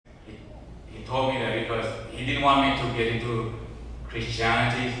told me that because he didn't want me to get into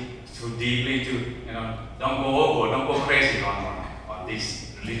Christianity too deeply, to don't go over, don't go crazy on this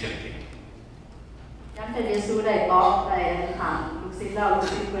religion thing. ย้ำแต่เยซูได้ตอบได้ถามลูกศิษย์เราลูก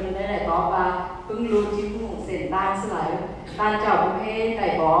ศิษย์คนได้ตอบว่าเพิ่งรู้ที่หูเส้นตานสลายตานเจ้าประเภทได้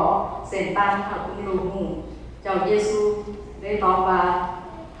บอกเส้นตานเขาเพิ่งรู้หูเจ้าเยซูได้ตอบว่า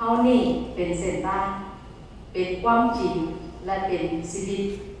เท่านี้เป็นเส้นตานเป็นความจริงและเป็นชีวิต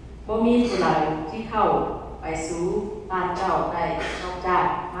บ่มีผู้ใดที่เข้าไปสู่ตานเจ้าได้นอกจาก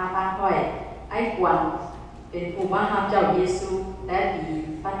มาตานค่อยไอ้กวนเป็นผู้มาหาเจ้าเยซูและปี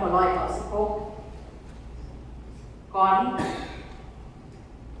1996ก่อน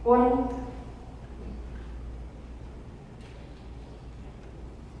คน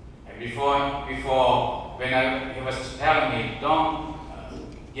Before when he was telling me don't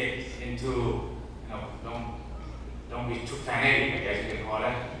get into don't be too fanatic, I guess you can call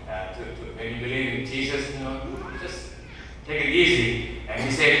it. When you believe in Jesus, just take it easy. And he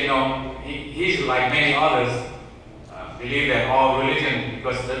said, he's like many others. Believe that all religion,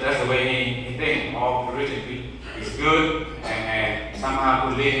 because that's the way he thinks, all religion is good and somehow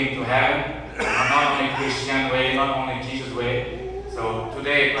could lead him to heaven, not only Christian way, not only Jesus way. So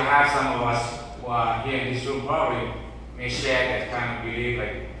today, perhaps some of us who are here in this room probably may share that kind of belief,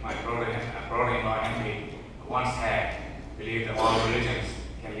 like my brother-in-law Henry once had, believe that all religions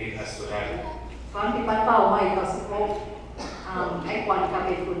can lead us to heaven. ก่อนที่ปัดเป้าใหม่ก็16ไอ้กวนก็เ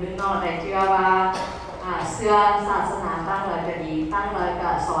ป็นคนนึงนอกได้เชื่อว่าเสื้อศาสนาตั้งเลยก็ดีตั้งเลยก็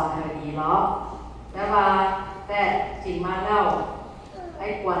สอนก็ดีเนาะแต่ว่าแต่จริงมาแล้วไอ้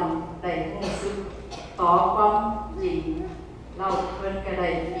กวนได้รู้สึกต่อความจริงเราเพิ่นก็ได้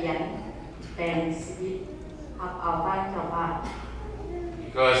เปลี่ยนแปลงชีวิตครับเอาตั้งเจ้าบ้าน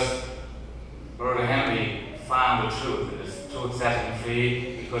Because Brother Henry found the truth set him free,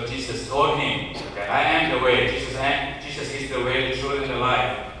 because Jesus told him that I am the way. Jesus is the way, the truth, and the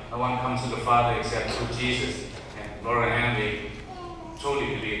life. No one comes to the Father except through Jesus. And Brother Henry truly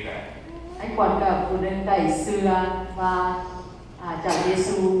believed that. ไอ้คนกับผู้นึงได้เชื่อว่าเจ้าเย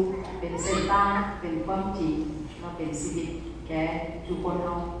ซูเป็นเส้นทางเป็นความจริงและเป็นชีวิตแก่ทุกคนเฮ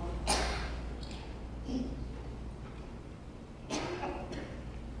า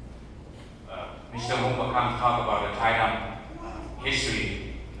Mr. Mumba comes to talk about the Thailand history.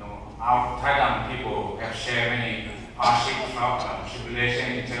 Our Thailand people have shared many hardships, tribulation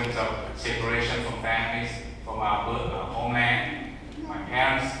in terms of separation from families, from our homeland. My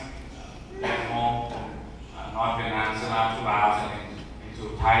parents left home from North Vietnam, Salam to Laos, and into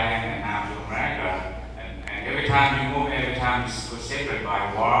Thailand, and now to America. And every time you move, every time you were separated by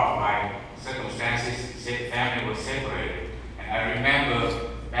war, by circumstances, family was separated. And I remember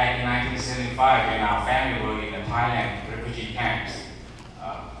back in 1975, when our family were in the Thailand refugee camps,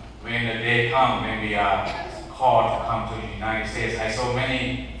 when the day comes, when we are called to come to the United States, I saw many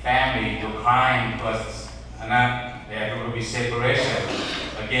families were crying because there will be separation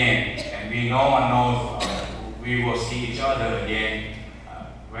again, and no one knows we will see each other again,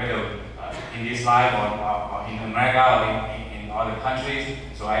 whether in this life or in America or in other countries.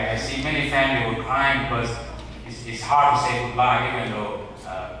 So I see many families were crying because it's hard to say goodbye, even though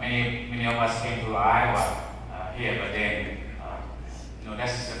many of us came to Iowa here, but then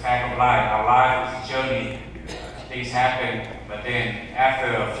that's the fact of life. Our life is a journey. Things happen, but then after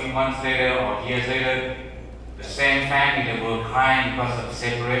a few months later or years later, the same family that were crying because of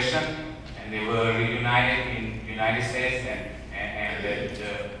separation, and they were reunited in the United States, and the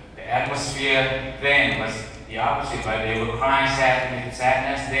atmosphere then was the opposite. But they were crying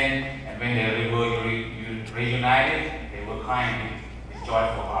sadness then, and when they were reunited, they were crying with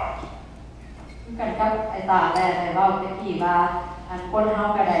joyful heart. กันกับไอ้ตาได้เว้าตะกี้ว่าคนเฮา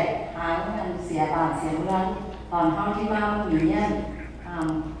ก็ได้หาเงินเสียบ้านเสียเมืองตอนเฮาที่มาอยู่เนี่ย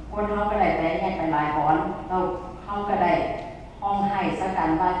คนเฮาก็ได้ไปแยกไปหลายหอนเราเฮาก็ได้ห้องให้สักกัน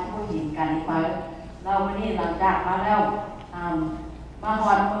ว่าที่ผู้หญิงกันมาเราวันนี้หลังจากมาแล้วมาฮ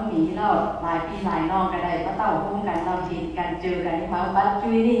อดเมืองนี้แล้วหลายปีหลายน้องก็ได้มาเต้าหุ้มกันเราเห็นกันเจอกันมาบัด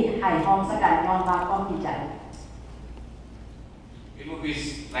จุ้ยนี่ให้ห้องสักกันนอนว่าความดีใจ It would be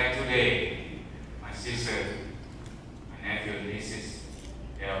like today, my sister, my nephew, nieces,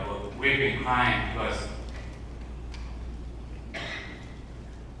 they were weeping, crying because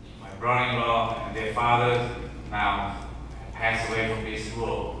my brother-in-law and their father now passed away from this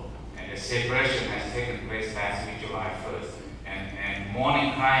world, and the separation has taken place last week, July 1st, and mourning,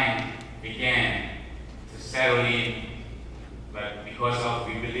 crying began to settle in, but because of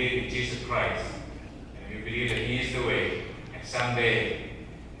we believe in Jesus Christ, and we believe that He is the way, and someday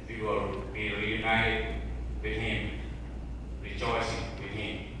we will be reunited with Him, rejoicing with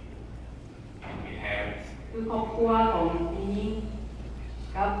Him. คือครอบครัวของพี่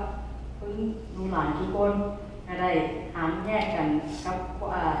กับเพิ่งดูหลานทุกคนก็ได้หามแยกกันกับ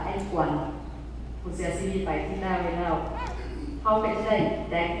ไอ้กวนผู้เสียชีวิตไปที่หน้าไว้แล้วเขาก็จะได้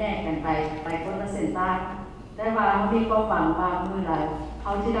แตกแยกกันไปคนละเส้นทางได้ว่าเขามีความหวังว่ามือไหนเข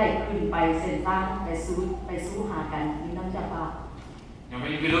าจะได้ขึ้นไปเส้นทางไปสู้หากันมีน้ำใจว่า When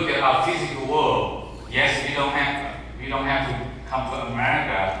we look at our physical world, yes, we don't have to come to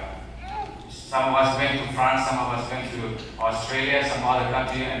America. Some of us went to France, some of us went to Australia, some other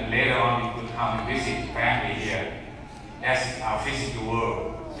country, and later on we could come and visit family here. That's our physical world.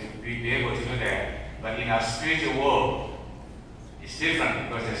 We'll be able to do that. But in our spiritual world, it's different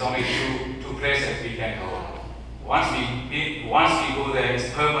because there's only two places we can go. Once we go there, it's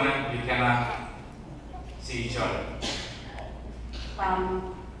permanent. We cannot see each other. ค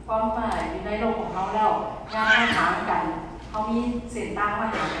วามหมายอยู่ในโลกของเขาแล้วงานมาหากันเขามีเส้นทางมา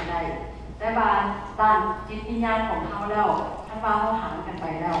หากันได้แต่ว่าด้านจิตวิญญาณของเขาแล้วท่านว่าเขาหากันไป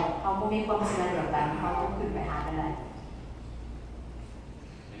แล้วเขาก็มีความเชื่อเดียวกันเขาก็ขึ้นไปหากันได้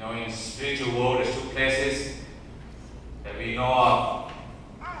You know, in spiritual world, there's two places that we know of.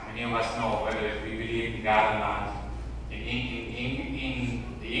 Many of us know whether we believe in God or not. In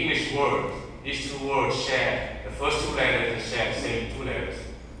the English word, these two words share the first two letters share the same two letters.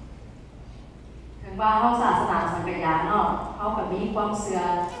 ถึงว่าเขาศาสนาสังกัญญาเนาะเขาก็มีความเชื่อ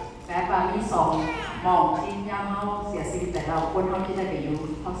แบบว่ามีสองหม่องที่ย่างเขาเสียชีวิตแต่เราคนเขาที่ได้ไปอยู่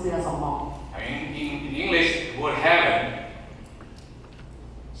เขาเชื่อสองหม่อง In English, the word heaven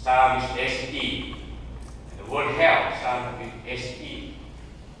starts with H-E. The word hell starts with H-E.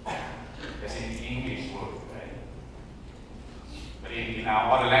 That's in the English word, right? But in our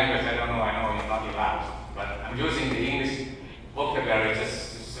other language, I know you're not allowed. But I'm using the English vocabulary just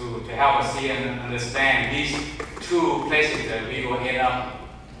to help us see and understand these two places that we will end up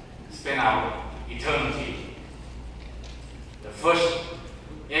spend our eternity. The first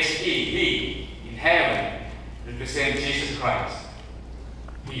H-E, he, in heaven, represents Jesus Christ.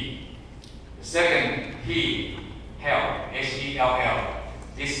 He. The second, he, hell, H-E-L-L.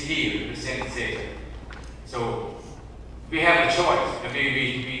 This he represents Satan. So we have a choice.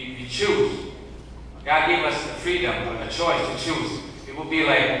 We choose. God gave us the freedom, a choice to choose. It would be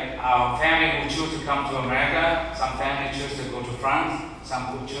like our family who choose to come to America. Some family choose to go to France. Some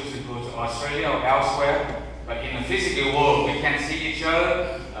who choose to go to Australia or elsewhere. But in the physical world, we can see each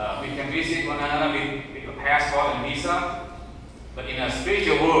other. We can visit one another with a passport and visa. But in a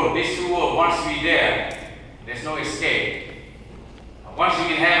spiritual world, these two worlds, once we're there, there's no escape. Once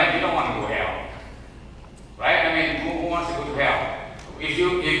you're in heaven, you don't want to go to hell. Right? I mean, who wants to go to hell?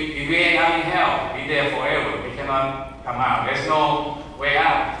 If we ain't out in hell, we're there forever. We cannot come out. There's no way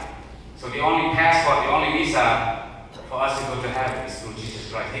out. So the only passport, the only visa for us to go to heaven is through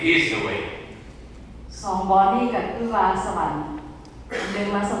Jesus Christ. He is the way. สองบอนี่ก็คือว่าสวรรค์หนึ่ง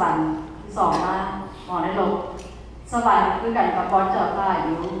มาสวรรค์สองมาหมอในโลกสวรรค์คือกันกับบอลเจ้าก็อ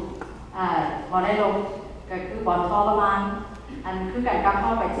ยู่หมอในโลกก็คือบอลทอประมาณอันคือกันกับเข้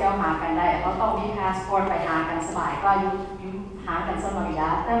าไปเที่ยวหากันได้เขาต้องมีพาสปอร์ตไปหากันสบายก็อยู่หากันสมัยยะ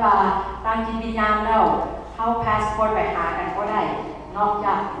แต่ว่าตามจิตวิญญาณแล้วเข้าพาสปอร์ตไปหากันก็ได้นอกจ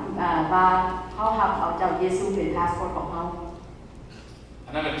ากว่าเขาทำเอาเจ้าเยซูเป็นพาสปอร์ตของเขา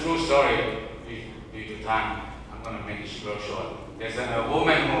Another true story due to time. I'm going to make it real short. There's a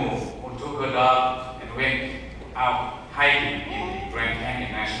woman who took her dog and went out hiking in the Grand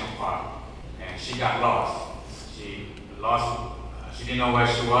Canyon National Park, and she got lost. She didn't know where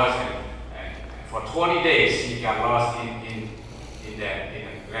she was, and for 20 days she got lost in the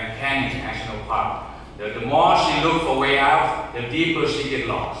Grand Canyon National Park. The more she looked for way out, the deeper she get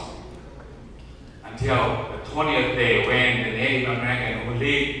lost. Until the 20th day, when the Native American who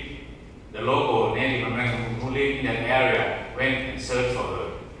live, the local Native American who live in that area went and searched for her.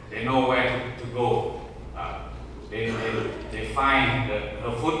 They know where to go. They find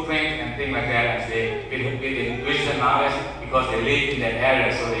her footprint and things like that as they with wisdom knowledge because they live in that area,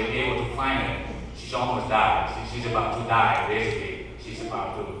 so they be able to find her. She's almost died. She's about to die, basically. She's about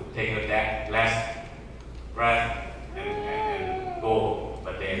to take her last breath and go.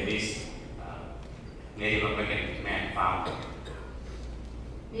 But then this Native American man found her.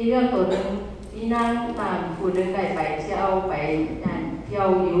 มีเรื่องตัวหนึ่งที่นั่งมาผู้หนึ่งได้ไปเที่ยว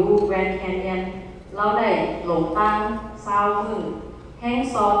อยู่แกรนด์แคนยอนเราได้หลงตั้งเศร้ามือแห้ง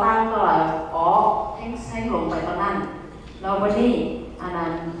ซอตั้งตลอดแห้งหลงไปตอนนั้นเราวันนี้อันนั้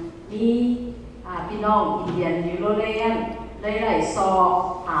นมีพี่น้องอินเดียนยูโรเลียนได้ซอ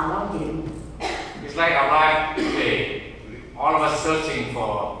หาเราเห็น It's like our life today. All of us searching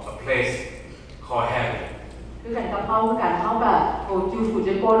for a place called heaven. คือกันกับเขาคือกันเขาแบบโอ้จูฟูจ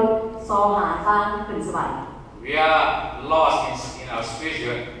ะก้นซอหาทางขึ้นสวรรค์ We are lost in our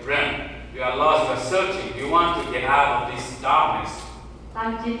spiritual realm. We are lost, we are searching. We want to get out of this darkness. ตาม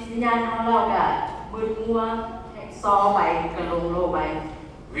จิตวิญญาณของเราก็มืดมัวซอไปกระลงโลไป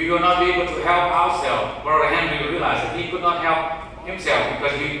We will not be able to help ourselves. Brother Henry realized that he could not help himself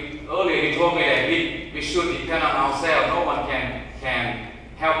because earlier he told me that we should depend on ourselves. No one can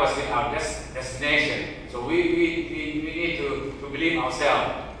help us with our destination. So we need to believe ourselves.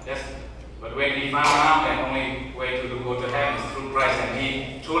 But when he found out that only way to go to heaven is through Christ, and he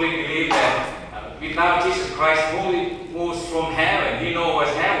truly believed that without Jesus Christ moves from heaven, he knows what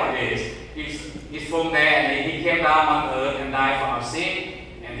heaven is. He's from there, and he came down on earth and died for our sin,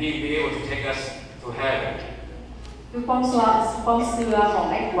 and he'll be able to take us to heaven. คือความเชื่อของ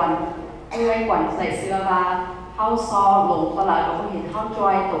ไอ้ขวัญคือไอ้ขวัญใส่เสื้อว่าเข้าซอหลงตลาดเราก็เห็นเข้าจอ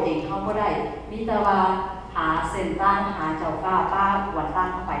ยตัวเองเข้าก็ได้มีแต่ว่าหาเส้นตั้งหาเจ้าฟ้าป้าหวันตั้ง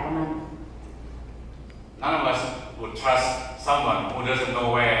เข้าไปเท่านั้น None of us would trust someone who doesn't know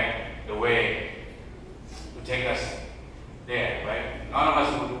where the way to take us there, right? None of us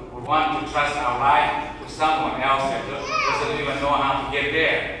would want to trust our life to someone else that doesn't even know how to get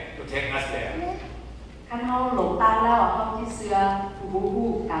there to take us there. ขั้นเขาหลงตั้งแล้วเขาที่เสื้อผู้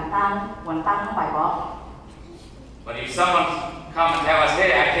การตั้งหวันตั้งเข้าไปบ่ But if someone come and tell us, hey,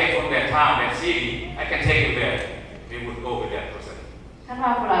 I came from that town, that city, I can take you there, we would go with that person. ขั้นว่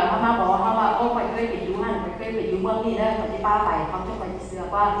าผู้หลายเขามาบอกเขาว่าโอ้ไปเคยไปอยู่นั่นไปเคยไปอยู่เมืองนี้ได้คนที่ป้าไปเขาจะไปที่เสื้อ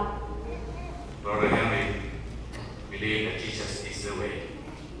ว่า Brother Henry believed that Jesus is the way.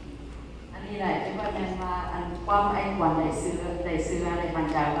 อันนี้แหละที่ว่าแม่ว่าอันความไอ้ขวัญในเสื้อในบรร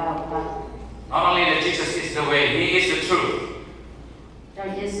จาเราว่า Not only that Jesus is the way, He is the truth. เจ้า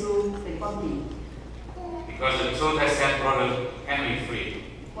เยซูเป็นความจริง Because the truth has set Brother Henry free.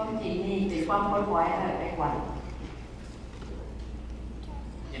 ความจริงนี่เป็นความปลดปล่อยให้ไอ้ขวัญ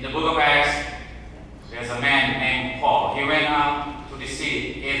In the book of Acts, there's a man named Paul. He went out to the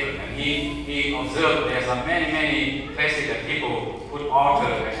sea, Cavan, and he observed there's many places that people put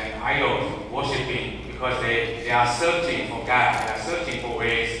altars and idols worshiping because they are searching for God. They are searching for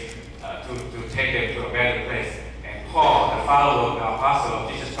ways to take them to a better place. And Paul, the follower, the apostle of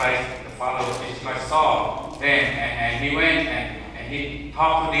Jesus Christ, the follower of Jesus Christ, saw them, and he went and he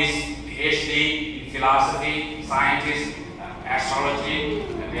talked to this PhD in philosophy, scientists, astrology.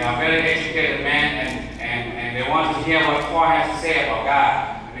 They are very educated men, and they want to hear what Paul has to say about God.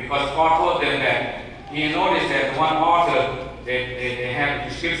 Because Paul told them that he noticed that one author, they have a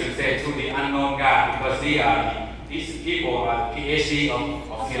description said to the unknown God, because these people are PhD of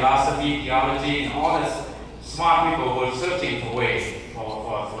philosophy, theology, and all these smart people who are searching for ways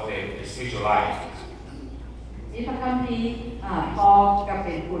for their spiritual life. นี่พระคัมภีร์พอกับเ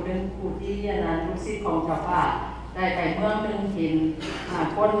ป็นผู้หนึ่งผู้ที่ลูกศิษย์ของเจ้าฟ้าได้ไปเมืองหนึ่งเห็น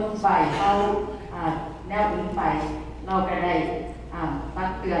คนไปเข้าแนวอื่นไปเราก็ได้ตัก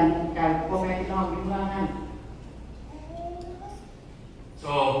เตือนจากพ่อแม่พี่น้องอยู่เมืองนั้น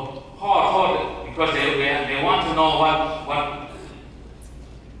So Paul told because they want to know what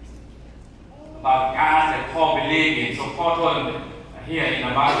about God that Paul believed in. So Paul told them here in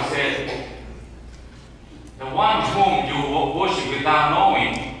the Bible says, the one whom you worship without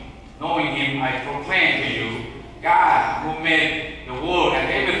knowing Him, I proclaim to you, God who made the world and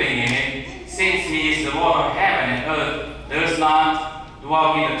everything in it, since He is the Lord of heaven and earth, does not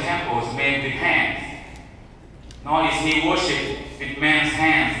dwell in the temples made with hands, nor is He worshipped with man's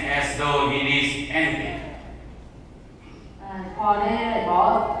hands as though He needs anything. พอได้บอ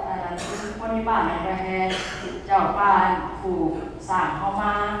กคนที่บ้านในประเทศเจ้าป้าผูกสร้างเข้าม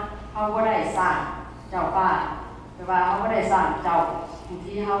าเขาก็ได้สร้างเจ้าป้าแต่ว่าเขาก็ได้สร้างเจ้าผู้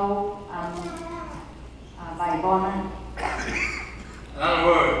ที่เขาใบบ่อนั้น In other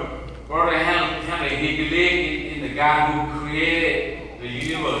words, Brother Henry, he believed in the God who created the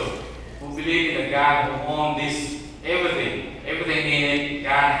universe, who believed in the God who owns this everything in it.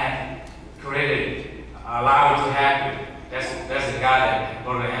 God had created, allowed it to happen. That's the God that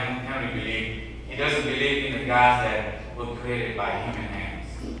Brother Henry believed. He doesn't believe in the gods that were created by human hands.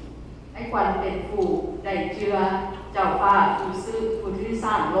 ไอ้ควันเป็นผู้ได้เชื่อเจ้าฟ้าผู้ที่ส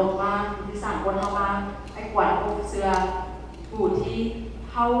ร้างโลกมาผู้ที่สร้างคนเข้ามาไอ้ควันผู้เชื่อผู้ที่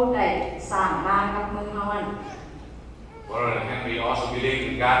เขาได้สร้างมากับมือเขาอัน Brother Henry also believed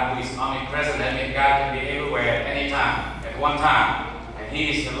in God who is omnipresent. That means God can be everywhere at any time, at one time, and He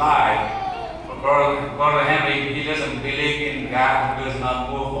is alive. But Brother Henry, he doesn't believe in God who does not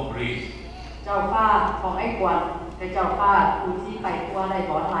move or breathe. เจ้าฟ้าของไอ้ควันเป็นเจ้าฟ้าผู้ที่ไปทั่วได้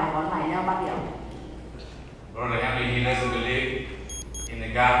บ่อนหลายแนวบัดเดียว Brother Henry, he doesn't believe in the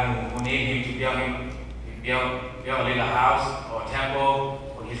God who need him to build a little house or temple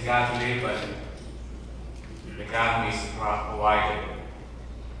for his God to live, but the God who is provided.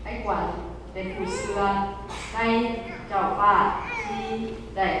 ไอ้ขวัญเป็นผู้เชื่อให้เจ้าฟ้าที่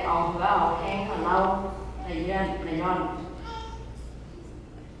ได้เอาเหือเอาแห้งของเราในย้อน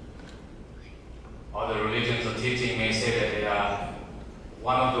All the religions or teaching may say that they are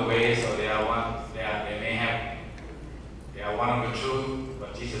one of the ways, or they are one of the truth, but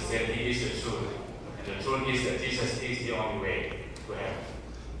Jesus said He is the truth, and the truth is that Jesus is the only way to heaven.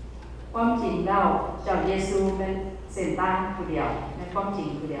 ความจริงเราเจ้าเยซูเป็นเส้นทางผู้เดียวในความจริง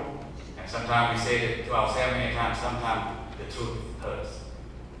ผู้เดียว And sometimes we say that to ourselves many times, sometimes the truth hurts.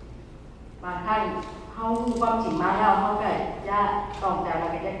 บางครั้งเขารู้ความจริงมาแล้วเขาก็จะต้องจากอะ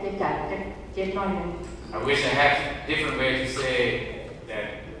ไรก็จะเจ็บน้อยนึง I wish I had different way to say that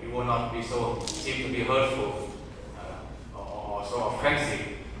we will not be so seem to be hurtful or so offensive,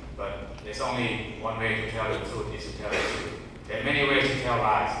 but there's only one way to tell the truth is to tell the truth. There are many ways to tell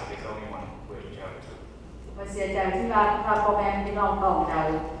lies, but there's only one way to tell the truth. ผมเสียใจที่ว่าพ่อแม่พี่น้องต้องใจ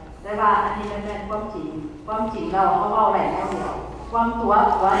แต่ว่าอันนี้มันเป็นความจริงเราเขาเอาแหล่งแล้วเดียวความตัว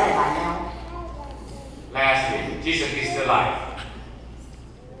หลายแล้ว Lastly, Jesus is the life.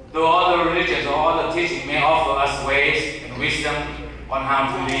 Though all the religions or all the teaching may offer us ways and wisdom on how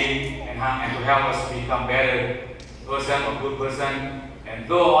to live and to help us to become better person or good person, and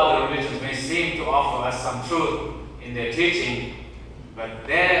though all the religions may seem to offer us some truth in their teaching, but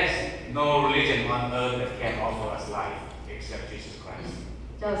there's no religion on earth that can offer us life except Jesus Christ.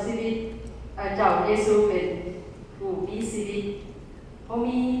 เจ้าชีวิตเจ้าเยซูเป็นผู้มีชีวิตเขา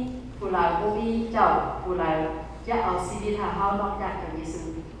มีผู้หลายผู้มีเจ้าผู้หลายจะเอาชีวิตหาเขานอกจากเจ้าเยซู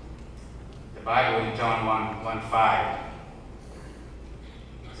The Bible in John 1:5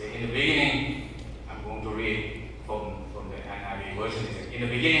 says, in the beginning, I'm going to read from the NIV version. It says, in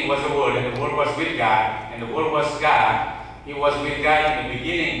the beginning was the Word, and the Word was with God, and the Word was God. He was with God in the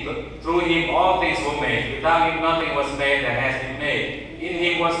beginning. Through Him all things were made. Without Him nothing was made that has been made. In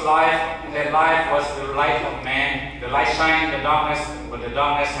Him was life, and that life was the light of man. The light shined in the darkness, but the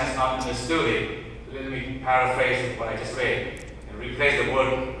darkness has not understood it. Let me paraphrase what I just read and replace the word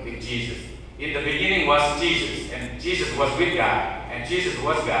with Jesus. In the beginning was Jesus, and Jesus was with God, and Jesus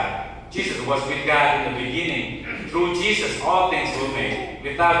was God. Jesus was with God in the beginning. Through Jesus all things were made.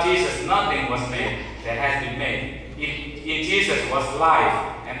 Without Jesus nothing was made that has been made. In Jesus was life,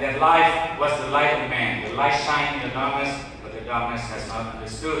 and that life was the light of man. The light shined in the darkness, but the darkness has not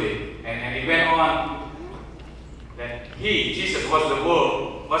understood it. And He went on that He, Jesus, was the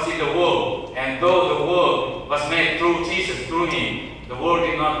Word, was in the world, and though the world was made through Jesus, through Him, the world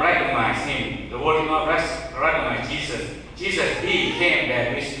did not recognize Him. The world did not recognize Jesus. Jesus, He came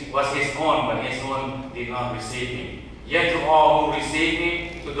that which was His own, but His own did not receive Him. Yet to all who receive Him,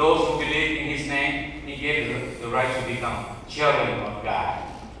 to those who believe in His name, He gave the right to become children of God.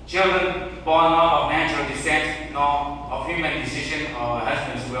 Children born not of natural descent, nor of human decision or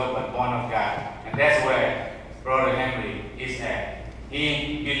husband's will, but born of God. And that's where Brother Henry is at.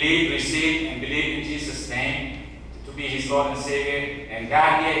 He received and believed in Jesus' name to be his Lord and Savior, and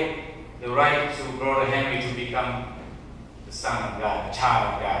God gave the right to Brother Henry to become the son of God, a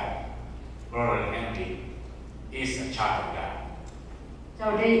child of God. Brother Henry is a child of God. เ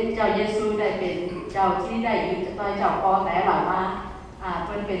จ้าเยซูได้เป็นเจ้าที่ได้อยู่ต่อเจ้าพ่อแต่หลังมาเ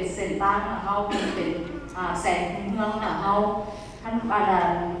พิ่นเป็นเส้นทางของเขาเป็นแสงเมืองของเขาท่าน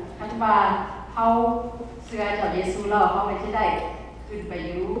ว่าเขาเชื่อเจ้าเยซูแล้วเขาไปที่ได้ขึ้นไปอ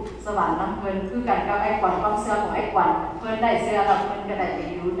ยู่สวรรค์นำเพิ่นคือกันกับไอ้ขวัญความเชื่อของไอ้ขวัญเพิ่นได้เชื่อแล้วเพิ่นก็ได้ไป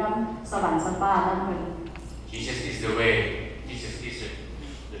อยู่นำสวรรค์สันฟ้านำเพิ่น Jesus is the way. Jesus is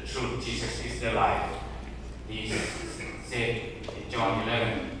the truth. Jesus is the life. He said in John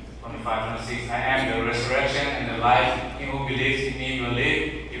 11:25-26, I am the resurrection and the life. He who believes in me will live,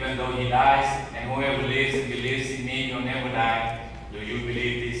 even though he dies, and whoever lives and believes in me will never die. Do you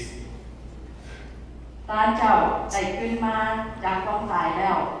believe this? ตาเจ้าได้ขึ้นมาจากความตายแล้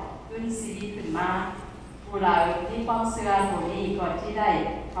วขึ้นชีวิตขึ้นมาผู้ใดที่ความเชื่อผู้นี้ก่อนที่ได้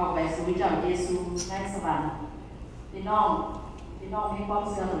เข้าไปสู่เจ้าเยซูในสวรรค์พี่น้องมีความ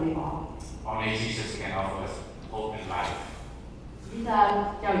เชื่อตรงนี้บ่ Only Jesus can offer us hope and life. ที่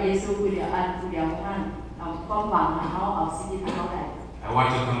เจ้าเยซูผู้เดียวนั้นเอาความหวังให้เขาเอาชีวิตให้เขาได้ I want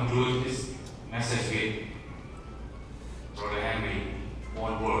to conclude this message with Brother Henry,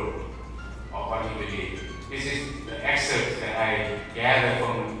 one word of what he believed. This is the excerpt that I gathered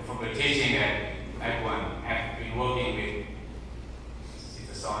from the teaching that everyone had been working with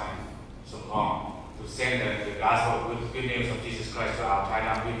Sister Son so long to send the gospel, good news of Jesus Christ to our Thai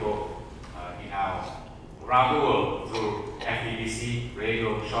people around the world through FBBC radio,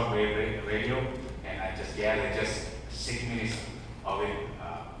 shortwave radio, and I just gathered just 6 minutes of it.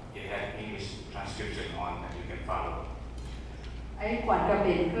 It had English transcription on, and you can ไอ้ขวัญก็เ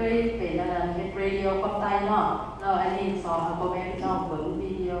ป็นเคยเป็นอะไรเฮ็ดเรดิโอคนใต้เนาะแล้วอันนี้สอนพ่อแม่พี่น้องเบิ่งวิ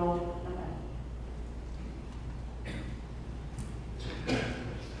ดีโอนะคะ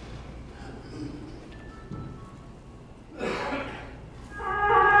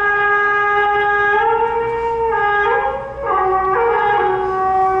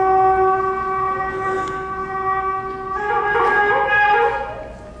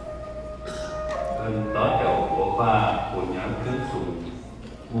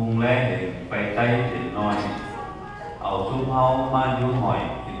ไปใต้เห็นน้อยเอาซุ้มเฮามาอยู่หอย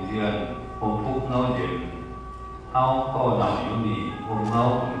กินเดือนผมพุกเงาเย็นเฮาก็นอนอยู่นี่ผมเงา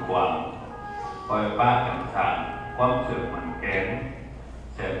อุ่นกว้างคอยป้ากันทางความเสื่อมมันแกน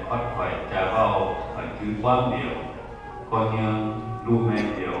แสบคอดข่อยจะเบาข่อยคือความเดียวก็ยังดูแม่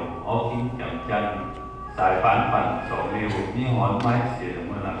เดียวเอาทิ้งจำจันสายฝันปั่นสองเร็วนี่หอนไม้เสียเ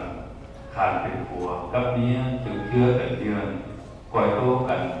มื่อไหร่ขาดเป็นผัวกับเมียจึงเชื่อกันเดือนก่อยโต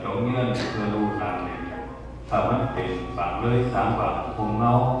กันจงเงื่อนเพื่อลูกหลานเด่นถ้ามันเป็นฝังเลยสามฝังคงเง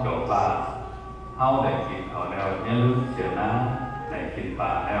าเจ้าป่าเฮาได้กินเขาแล้วเนี่ยลืมเสียน้ำได้กินป่า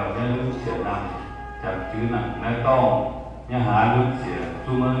แล้วเนี่ยลืมเสียน้ำจากชื่อหนังและต้องเนี่ยหาลืมเสีย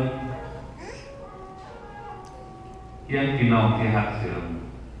ชุ่มเลยเที่ยงพี่น้องที่หักเสื่อม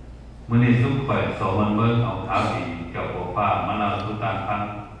มื่อนี้ซุปข่อยสองมันเบิ้งเอาเท้าดีเจ้าหัวป้ามาเล่าสู่การฟัง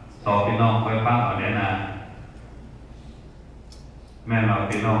สองพี่น้องค่อยฟังเอาได้นะแม่เรา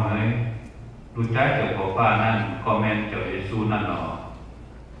พี่น้องเอ้ยรู้ใจเจ้าของป้านั่นก็แม่นเจ้าเยซูนั่นหรอ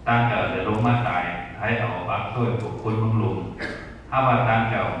ตั้งเจ้าจะลงมาตายให้เอาบักช่วยถูกคนบำรุงถ้าว่าตั้ง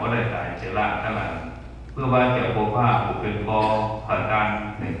เจ้าก็ได้ตายเจริญเท่าไหร่เพื่อว่าเจ้าของป้าผู้เป็นปอผ่านการ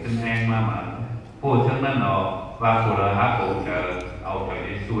ในขึ้นแห้งมาหมันพูดเช่นนั้นหรอว่าผู้ละหักองค์จะเอาเจ้าเย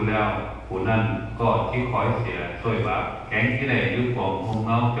ซูแล้วผู้นั้นก็ที่คอยเสียช่วยบาปแข็งที่ได้ยุบของหงเ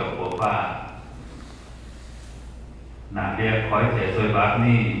งาเจ้าของป้าหนาเรียกคอยเสียสวยบาท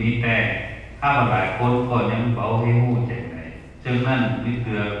นี่มีแต่ถ้าหลายคนก็ยังเบาให้หู้ใจไหนจึงนั่นมีเ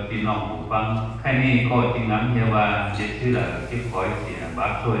ตือพี่น้องผู้ฟังแค่นี้ก็จริงน้ำเยาว่าเจ็ดชื่อละที่คอยเสียบา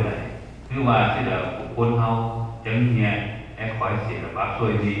ทช่วยได้คือว่าชื่อละผู้คนเฮาจังเงียไอ้คอยเสียบาทช่ว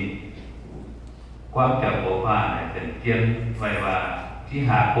ยดีความจะโบว่าเนี่ยเป็นเทียนไว้ว่าที่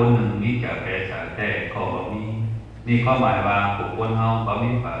หาคนหนึ่งนี้จะแปลสารแต่ก็บ่มีนี่ข้อหมายว่าผู้คนเฮาบ่มี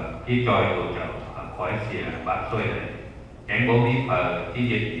ฝ่ายที่จอยตัวเจ้าคอยเสียบาทช่วยได้แข่งบ่มีฝ่ายที่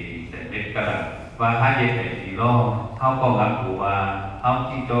เย็ดดีแต่เด็ดกระดับว่าถ้าเย็ดแต่ดีรอเฮาก็รับรู้ว่าเฮา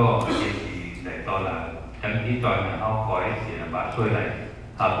ที่จ่อเย็ดดีแต่ตอนหลังจังที่จอยเฮาคอยเสียบาทช่วยได้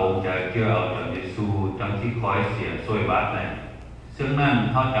ถ้าผมจะเชื่อเอาจากเยซูจังที่คอยเสียช่วยบาทได้ซึ่งนั่น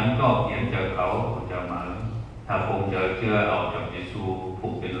เฮาจังก็เขียนจากเขาจะมาถ้าผมจะเชื่อเอาจากเยซู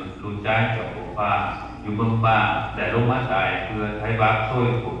ผู้เป็นรู้ใจจากผมป้าอยู่เบื้องป้าแต่ลงมาตายเพื่อให้บาปช่วย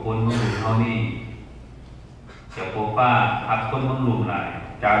ผู้คนเมื่อรุ่นเท่านี้เจ้าพ่อป้าหักคนเมื่อรุ่นหลาย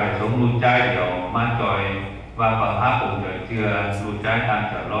จากได้สมรู้ใจเดี๋ยวมาจอยว่าพระพาผมจะเชื่อรู้ใจทาง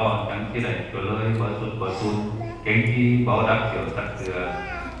จะรอดจังที่ได้ก็เลยบริสุทธิ์บริสุทธิ์เก่งที่เบาดักเขียวตัดเสือ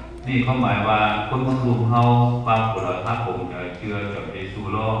นี่เขาหมายว่าคนเมื่อรุ่นเฮาว่าพระพาผมจะเชื่อจากเยซู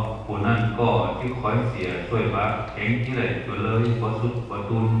รอดผู้นั้นก็ที่คอยเสียช่วยว่าเก่งที่ได้ก็เลยบริสุทธิ์บริ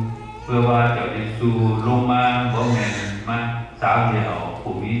สุทธิ์เพื่อว่าเจ้าเยซูลงมาบ่แม่นมาสาวเดียว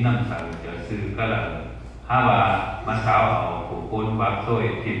ผู้มีน้ำสังจะซื้อก็แล้วถ้าว่ามาสาวเอาผู้คนบาปช่วย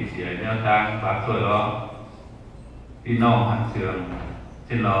ถิ่มเสียแนวทางบาปช่วยล้อพี่น้องหันเสื่อมเ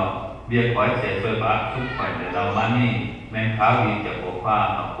ช่นเราเบียร์คอยเสียช่วยบาปทุกฝ่ายแต่เรามานี่แม่นข้าวดีจะบอกว่า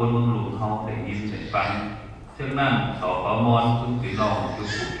เอาคนเมืองหลวงเขาได้ยินได้ฟังซึ่งนั่นสอขอมอนซึ่งพี่น้องทุก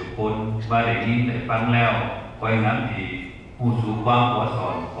ผู้ทุกคนว่าได้ยินได้ฟังแล้วคอยงั้นดีผู้สู่ความหัวสอ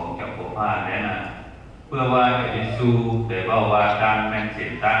นของเจ้าพ่อพาแน่นะเพื่อว่าจะได้สู้ได้เบาว่าการแม่นเสีย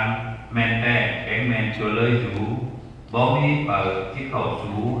งตังแม่นแต่แข็งแม่นจนเลยอยู่บ่มีเปิดที่เขา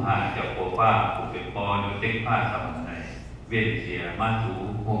สู้หาเจ้าพ่อพาผู้เป็นปออยู่เต็มผ้าสมัยไหนเวียนเสียมาสู้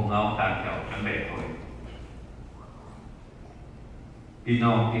โฮมเงาตามเจ้าจังได้ถอยพี่น้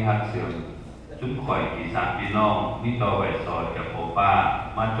องที่หักเสื่อมจุดข่อยที่สามพี่น้องมีต่อไว้สอนเจ้าพ่อพา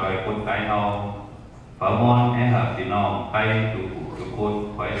มาจอยคนไกลเฮาฝามอนให้หับพี่น้องใกล้ทุกคน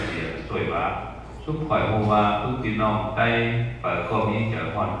คอยเสียสวยว่าชุบข่อยโฮว่าทุกพี่น้องใกล้เปิดก็มีเจอ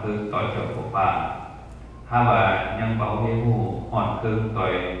หอนคือต่อยเจ้าพ่อพาถ้าว่ายังเบาให้หูหอนคือต่อ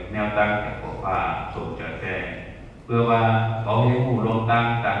ยแนวตั้งเจ้าพ่อพาสมจะแจ้งเพื่อว่าเบาให้หูลงตั้ง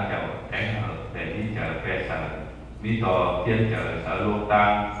เจ้าแจ้งเหอะแต่นี้จะแปรสารมีต่อเพียงเจอสารลงตั้ง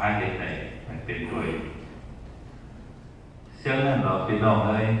หาเหตุไหนมันเป็นด้วยเชื่อนั่นเราพี่น้องเ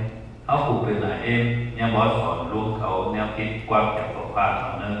ลยเขาผูกเป็นอะไรเองยังบอสอนลูกเขาแนวคิดกว้างจากตัวป้าเขา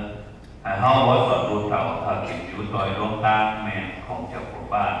เนอะแต่เขาบอสอนลูกเขาถ้าคิดอยู่โดยลงตาแม่ของเจ้าของ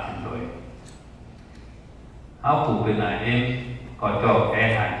ป้าเช่นโดยเขาผูกเป็นอะไรเอง ก็เจ้าแก้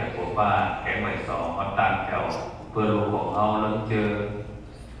หายจากปัวป้าแก้ใบสองเขาตามเจ้าเพื่อลูกของเขาเลิ่เจอ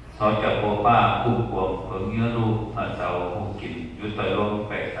เขาจากปัวป้าคุ้มควงเพื่อเงี้ยลูกอาเจ้าผู้กินยุติลงไ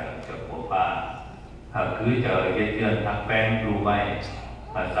ปสั่งจากปัวป้าหากคือเจอเย็ดเยือนทักแป้งรูใบ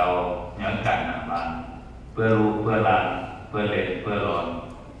อาเจ้าเนื้อกันหนามันเพื่อลูกเพื่อหลานเพื่อเล่นเพื่อหลอน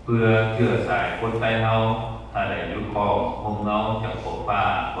เพื่อเชื่อสายคนใต้เฮาถ้าได้ยุคองหงเงาจากปัวป้า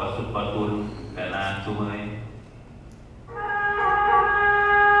วัสุปตุนแต่นานช่วย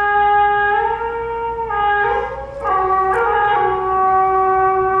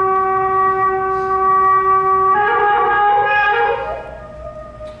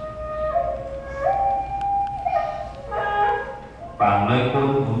ปางเลยพ้น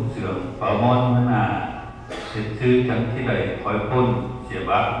หุ่นเสื่อมเป่ามอนมนาเสร็จชื่อจังที่ใดคอยพ้นเสีย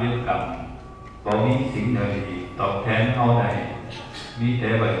บาปเวรกรรมบ่มีสิ่งใดตอบแทนเอาใดมีแต่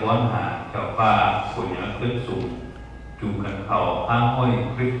ใบวอนหาเจ้าป้าผู้หญิงขึ้นสูงจูงกันเขาห้างห้อย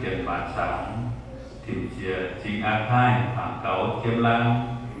คลิปเจ็ดบาทสามถิ่มเสียจริงอาค่ายผ่างเก่าเทียมล้าง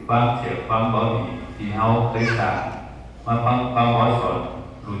ความเสียความบ่ดีที่เฮาเคยสั่งมาฟังความบ่สอน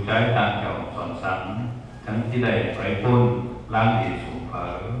รู้ใจตามเจ้าสอนสั่งทั้งที่ใดไปพ้นล้างดีสูงเผอ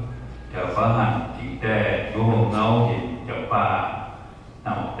เจ้าฟ้าหันจริงแต่ดูหงเงาเห็นเจ้าป้าน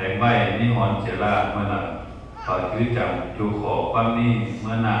ำแต่งไว้นิหอนเจราเมื่อนั้นขอถือจังจูขอความนี้เ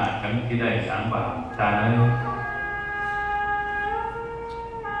มื่อหน้าทั้งที่ได้สางบาปตาเนื้อ